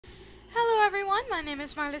everyone, my name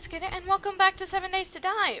is Marla Skidder, and welcome back to 7 Days to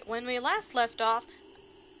Die. When we last left off,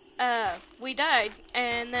 we died,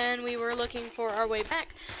 and then we were looking for our way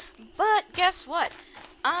back. But guess what?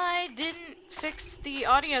 I didn't fix the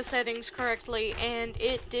audio settings correctly, and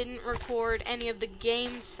it didn't record any of the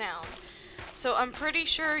game sound. So I'm pretty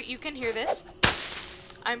sure you can hear this.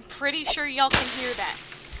 I'm pretty sure y'all can hear that,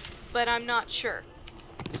 but I'm not sure.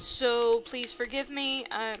 So please forgive me.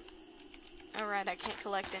 Alright, I can't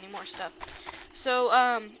collect any more stuff. So,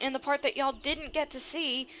 in the part that y'all didn't get to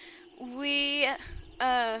see, we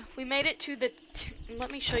made it to the... let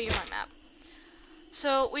me show you my map.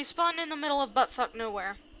 So, we spawned in the middle of buttfuck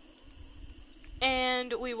nowhere.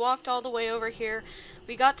 And we walked all the way over here.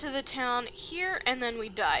 We got to the town here, and then we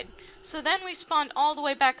died. So then we spawned all the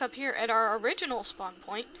way back up here at our original spawn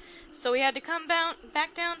point. So we had to come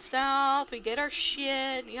back down south, we get our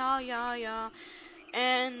shit, yeah.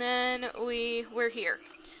 And then we're here.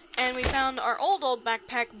 And we found our old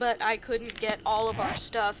backpack, but I couldn't get all of our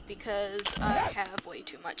stuff because I have way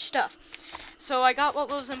too much stuff. So I got what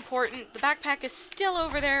was important. The backpack is still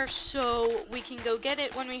over there, so we can go get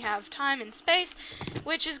it when we have time and space,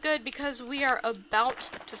 which is good because we are about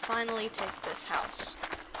to finally take this house.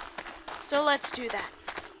 So let's do that.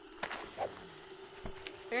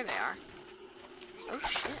 There they are. Oh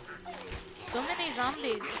shit. So many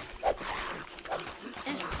zombies.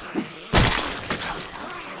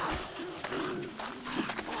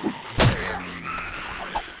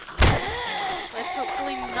 Let's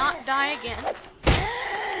hopefully not die again.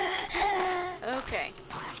 Okay.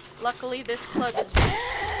 Luckily this plug is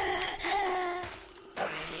beast.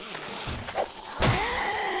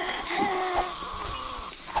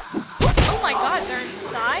 Oh my god, they're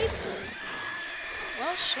inside?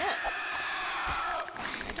 Well, shit.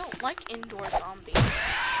 I don't like indoor zombies.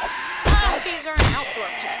 Zombies are an outdoor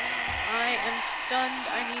pet. I am stunned.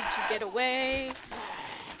 I need to get away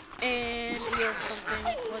and heal something.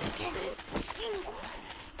 What is this?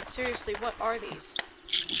 Seriously, what are these?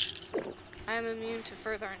 I am immune to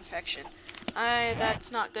further infection.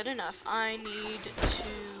 That's not good enough. I need to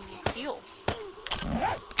heal.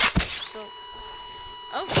 So,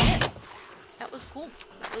 oh shit. That was cool.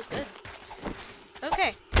 That was good.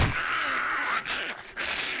 Okay.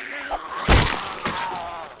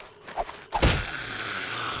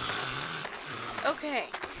 Okay.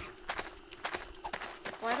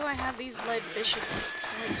 Why do I have these lead fishing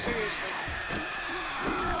nets? Like, seriously.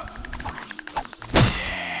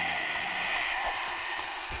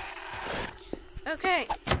 Okay.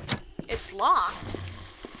 It's locked.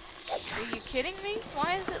 Are you kidding me?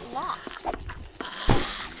 Why is it locked?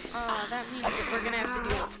 That means that we're gonna have to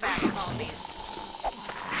deal with fat zombies.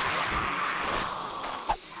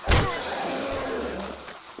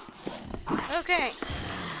 Okay.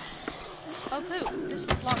 Oh poop, this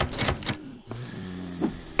is locked too.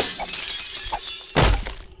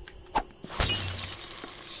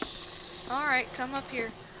 Alright, come up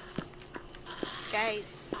here.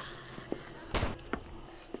 Guys.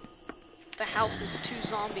 The house is too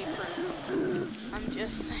zombie proof. I'm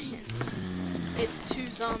just saying. It's too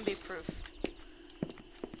zombie proof.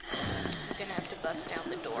 I'm gonna have to bust down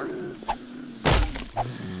the door.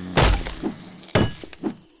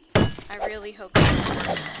 I really hope this is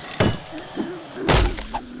working.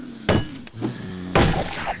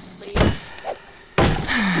 Please.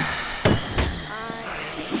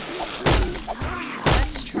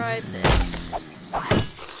 Let's try this.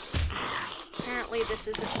 Apparently this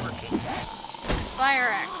isn't working. Fire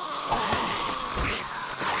axe.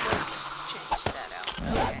 Let's change that out.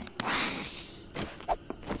 Okay.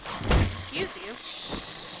 Excuse you.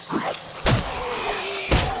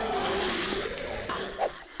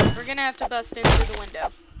 We're gonna have to bust in through the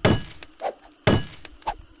window.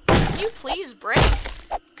 Can you please break?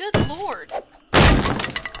 Good lord.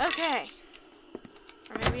 Okay.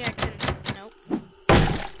 Or maybe I can... nope.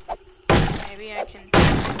 Maybe I can... do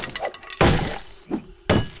this.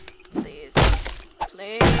 Please.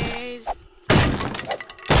 Please.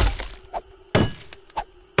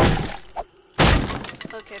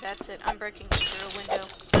 Okay, that's it. I'm breaking through a window.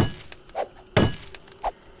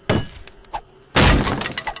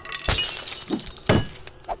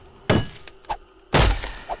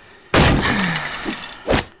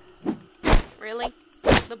 Really?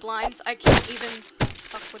 The blinds? I can't even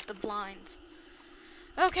fuck with the blinds.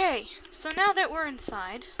 Okay, so now that we're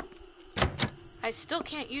inside, I still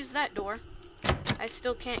can't use that door. I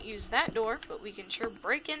still can't use that door, but we can sure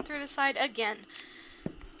break in through the side again.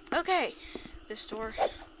 Okay, this door.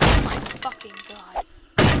 Oh my fucking god.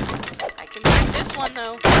 I can break this one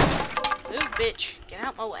though. Ooh, bitch. Get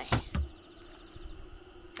out my way.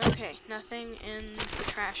 Okay, nothing in the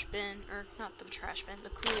trash bin, or not the trash bin, the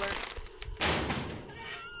cooler.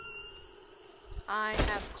 I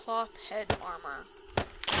have cloth head armor.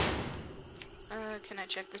 Can I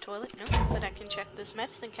check the toilet? No, but I can check this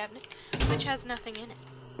medicine cabinet, which has nothing in it.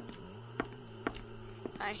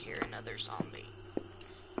 I hear another zombie.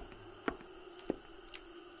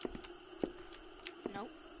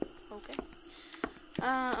 Nope. Okay.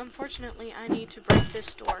 Unfortunately, I need to break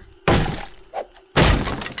this door.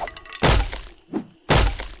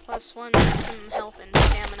 Plus one maximum health and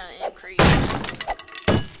stamina increase.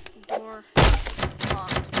 Door is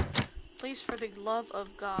locked. Please, for the love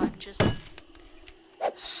of God, just...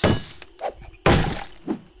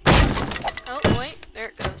 Oh, wait, there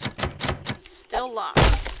it goes. Still locked.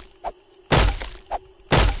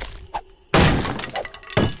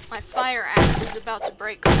 My fire axe is about to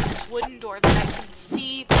break on this wooden door that I can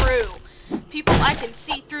see through. People, I can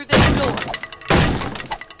see through this door.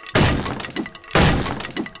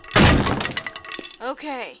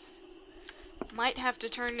 Okay. Might have to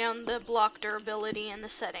turn down the block durability in the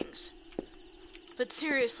settings. But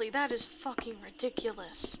seriously, that is fucking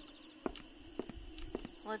ridiculous.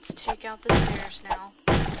 Let's take out the stairs now.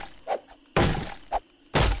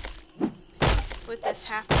 With this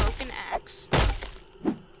half-broken axe.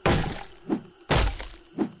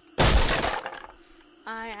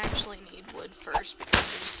 I actually need wood first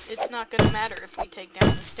because it's not going to matter if we take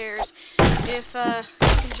down the stairs if we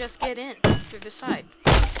can just get in through the side.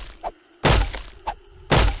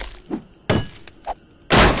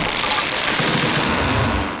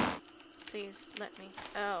 Please let me...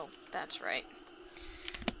 Oh, that's right.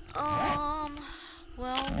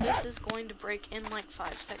 Well, this is going to break in like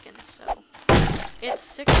 5 seconds, so...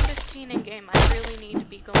 It's 6:15 in game. I really need to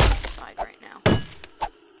be going inside right now.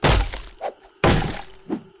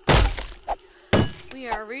 We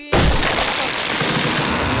are really close.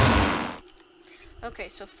 Okay,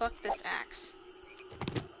 so fuck this axe.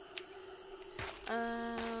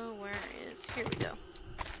 Where is... Here we go.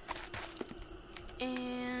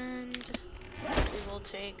 And... we will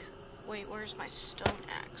take... Wait, where's my stone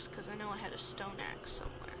axe? Because I know I had a stone axe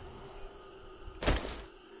somewhere.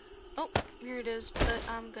 Oh, here it is, but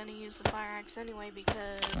I'm gonna use the fire axe anyway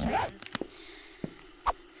because reasons.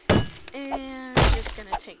 And just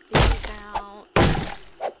gonna take these out.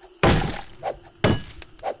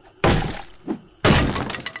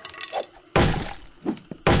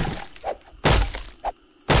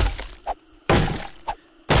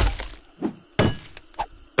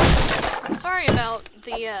 I'm sorry about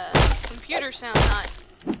the computer sound not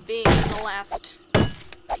being in the last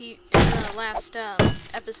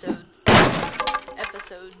episodes,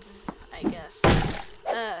 I guess.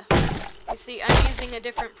 You see, I'm using a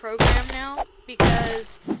different program now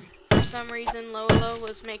because for some reason Lolo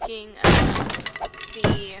was making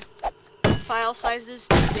the file sizes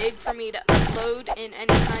too big for me to upload in any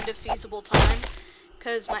kind of feasible time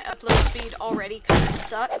because my upload speed already kind of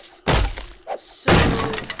sucks. So,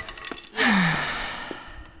 yeah.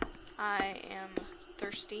 I am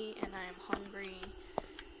thirsty and I am hungry.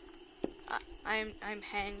 I'm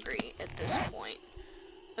hangry at this point.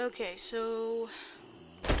 Okay, so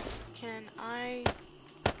can I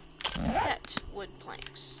set wood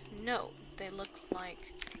planks? No, they look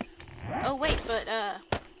like... Oh wait, but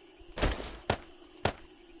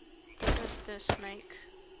doesn't this make...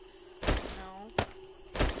 No.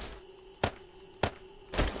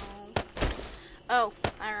 No. Oh,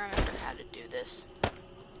 I remember how to do this.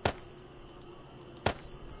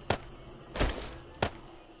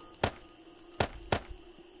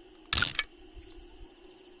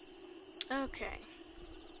 Okay.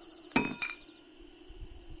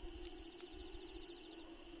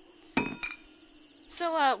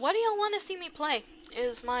 So, what do y'all want to see me play,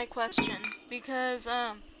 is my question, because,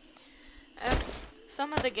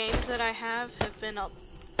 some of the games that I have been,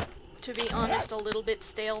 to be honest, a little bit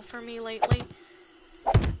stale for me lately,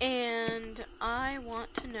 and I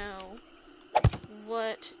want to know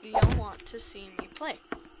what y'all want to see me play,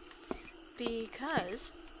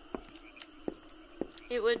 because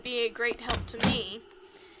it would be a great help to me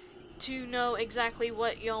to know exactly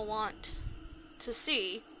what y'all want to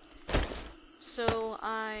see, so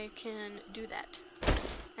I can do that.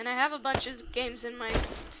 And I have a bunch of games in my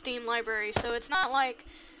Steam library, so it's not like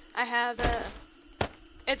I have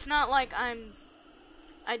it's not like I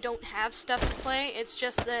don't have stuff to play, it's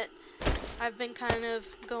just that I've been kind of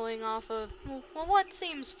going off of, well, what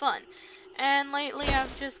seems fun. And lately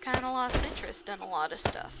I've just kind of lost interest in a lot of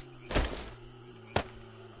stuff.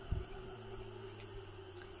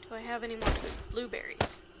 Do I have any more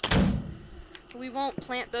blueberries? We won't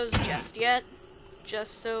plant those just yet,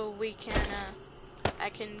 just so we can I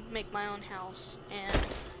can make my own house and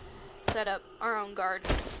set up our own garden.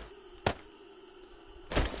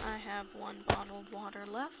 I have 1 bottled water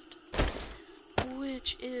left,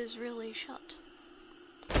 which is really shut.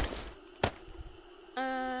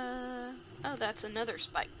 Oh, that's another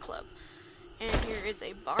spike club. And here is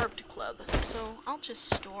a barbed club, so I'll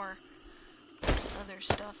just store this other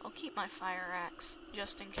stuff. I'll keep my fire axe,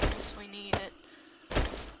 just in case we need it.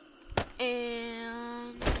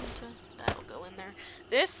 And that'll go in there.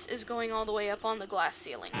 This is going all the way up on the glass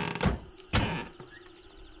ceiling.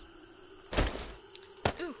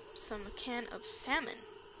 Ooh, some can of salmon.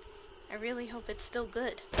 I really hope it's still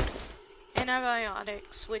good.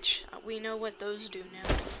 Antibiotics, which we know what those do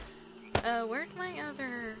now. Where'd my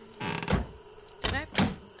other...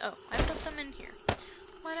 Oh, I put them in here.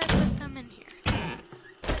 Why'd I put them in here?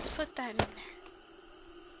 Let's put that in there.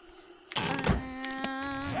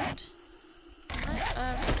 And let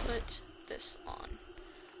us put this on.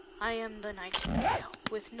 I am the nightingale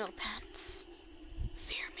with no pants.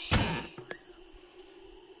 Fear me.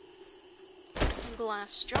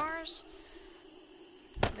 Glass jars.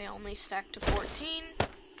 They only stack to 14.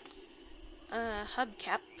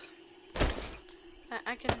 Hubcap.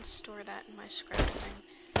 I can store that in my scrap thing.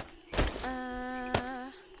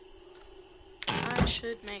 I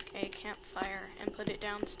should make a campfire and put it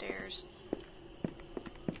downstairs.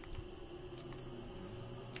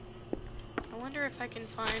 I wonder if I can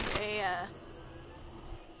find a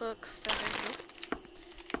book feather.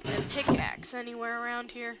 Nope. A pickaxe anywhere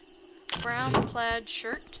around here. Brown plaid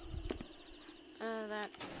shirt. That.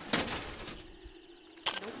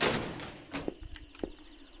 Nope.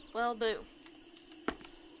 Well, boo.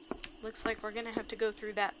 Looks like we're gonna have to go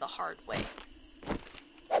through that the hard way.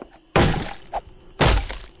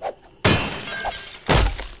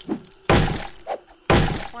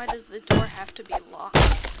 Why does the door have to be locked?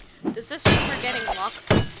 Does this mean we're getting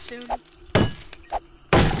lockpicks soon?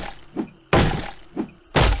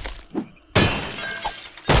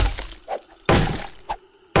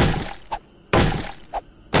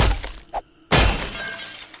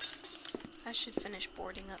 I should finish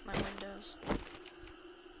boarding up my windows.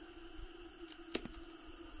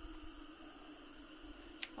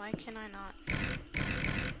 Why can I not?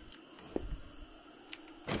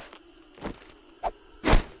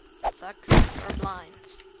 Fuck our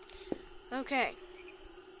blinds. Okay.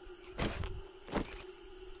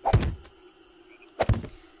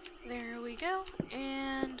 There we go.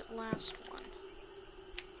 And last one.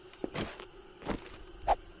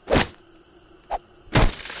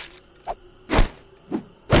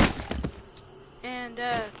 And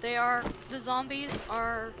the zombies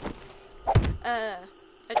are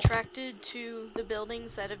attracted to the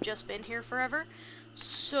buildings that have just been here forever.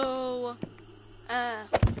 So I'm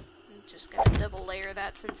just gonna double layer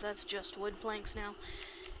that since that's just wood planks now.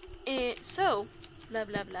 So blah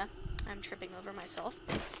blah blah. I'm tripping over myself.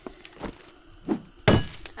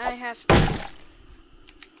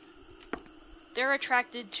 They're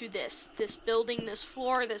attracted to this building, this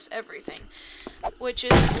floor, this everything. Which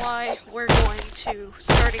is why we're going to,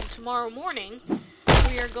 starting tomorrow morning,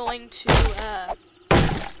 we are going to,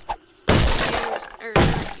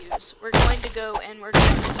 we're going to go and we're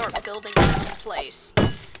going to start building our own place.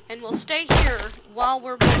 And we'll stay here while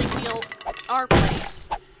we're building our place.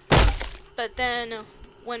 But then,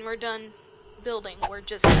 when we're done building, we're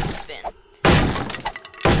just gonna move in.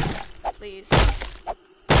 Please.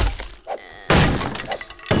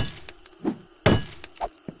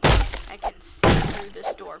 I can see through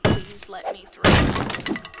this door. Please let me through.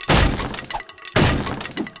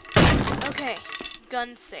 Okay,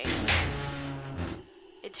 gun safe.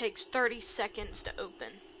 It takes 30 seconds to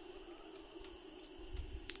open.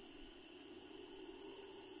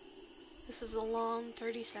 This is a long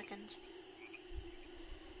 30 seconds.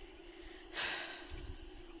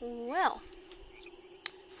 Well,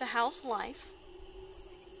 so how's life?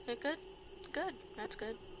 Is it good? Good, that's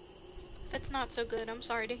good. If it's not so good, I'm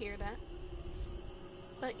sorry to hear that.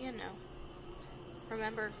 But you know,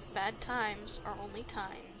 remember, bad times are only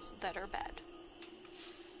times that are bad.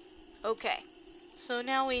 Okay, so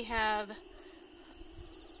now we have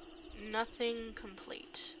nothing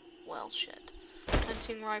complete. Well, shit.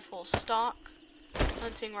 Hunting rifle stock,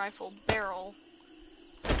 hunting rifle barrel,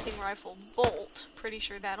 hunting rifle bolt. Pretty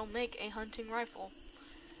sure that'll make a hunting rifle.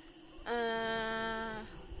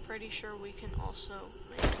 Pretty sure we can also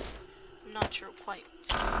make, I'm not sure quite.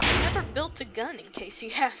 I never built a gun in case you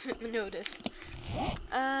haven't noticed.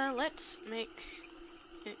 Let's make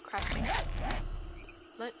it crafting.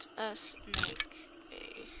 Let us make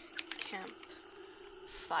a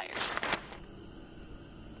campfire.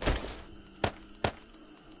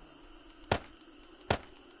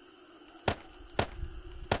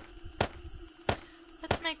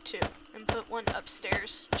 let's make 2 and put one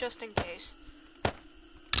upstairs, just in case.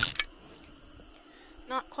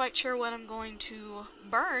 Not quite sure what I'm going to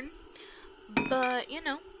burn, but, you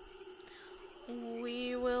know,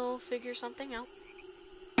 we will figure something out.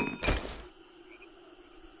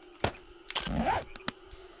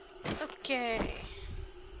 Okay.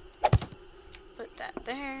 Put that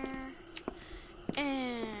there.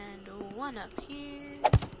 And one up here.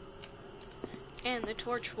 And the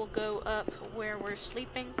torch will go up where we're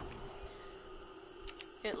sleeping.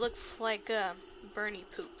 It looks like Bernie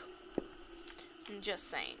poop. I'm just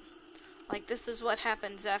saying. Like, this is what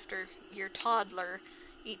happens after your toddler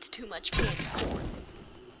eats too much candy corn.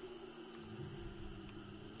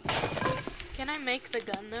 Can I make the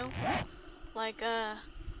gun, though? Like a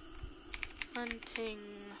hunting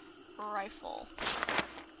rifle.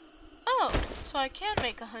 Oh, so I can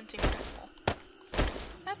make a hunting rifle.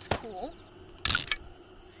 That's cool.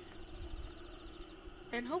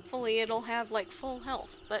 And hopefully it'll have, like, full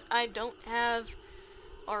health. But I don't have,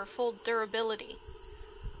 or full durability.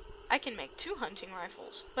 I can make 2 hunting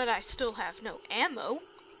rifles, but I still have no ammo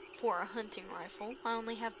for a hunting rifle. I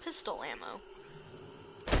only have pistol ammo.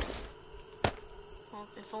 Well,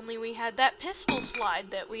 if only we had that pistol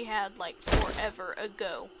slide that we had, like, forever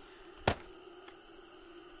ago.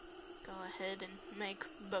 Go ahead and make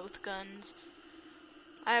both guns.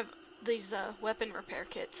 I have these weapon repair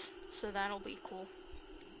kits, so that'll be cool.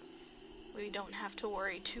 We don't have to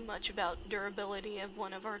worry too much about durability of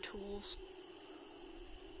one of our tools.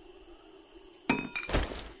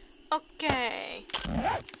 Okay.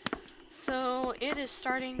 So it is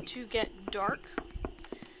starting to get dark.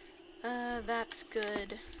 That's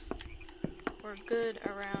good. We're good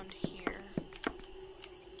around here.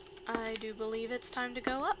 I do believe it's time to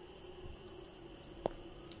go up.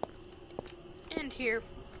 And here.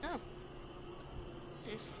 Oh.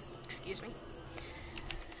 Excuse me.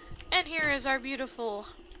 And here is our beautiful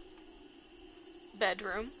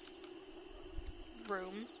bedroom.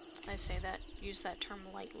 Room. I say that, use that term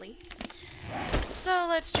lightly. So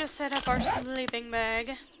let's just set up our sleeping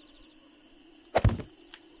bag.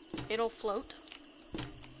 It'll float.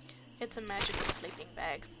 It's a magical sleeping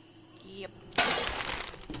bag. Yep.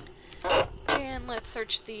 And let's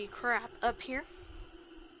search the crap up here.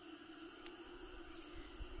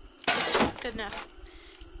 Good enough.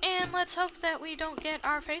 And let's hope that we don't get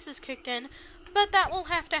our faces kicked in, but that will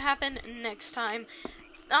have to happen next time.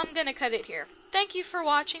 I'm gonna cut it here. Thank you for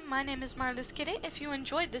watching. My name is Marlis Kitty. If you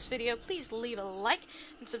enjoyed this video, please leave a like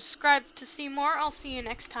and subscribe to see more. I'll see you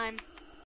next time.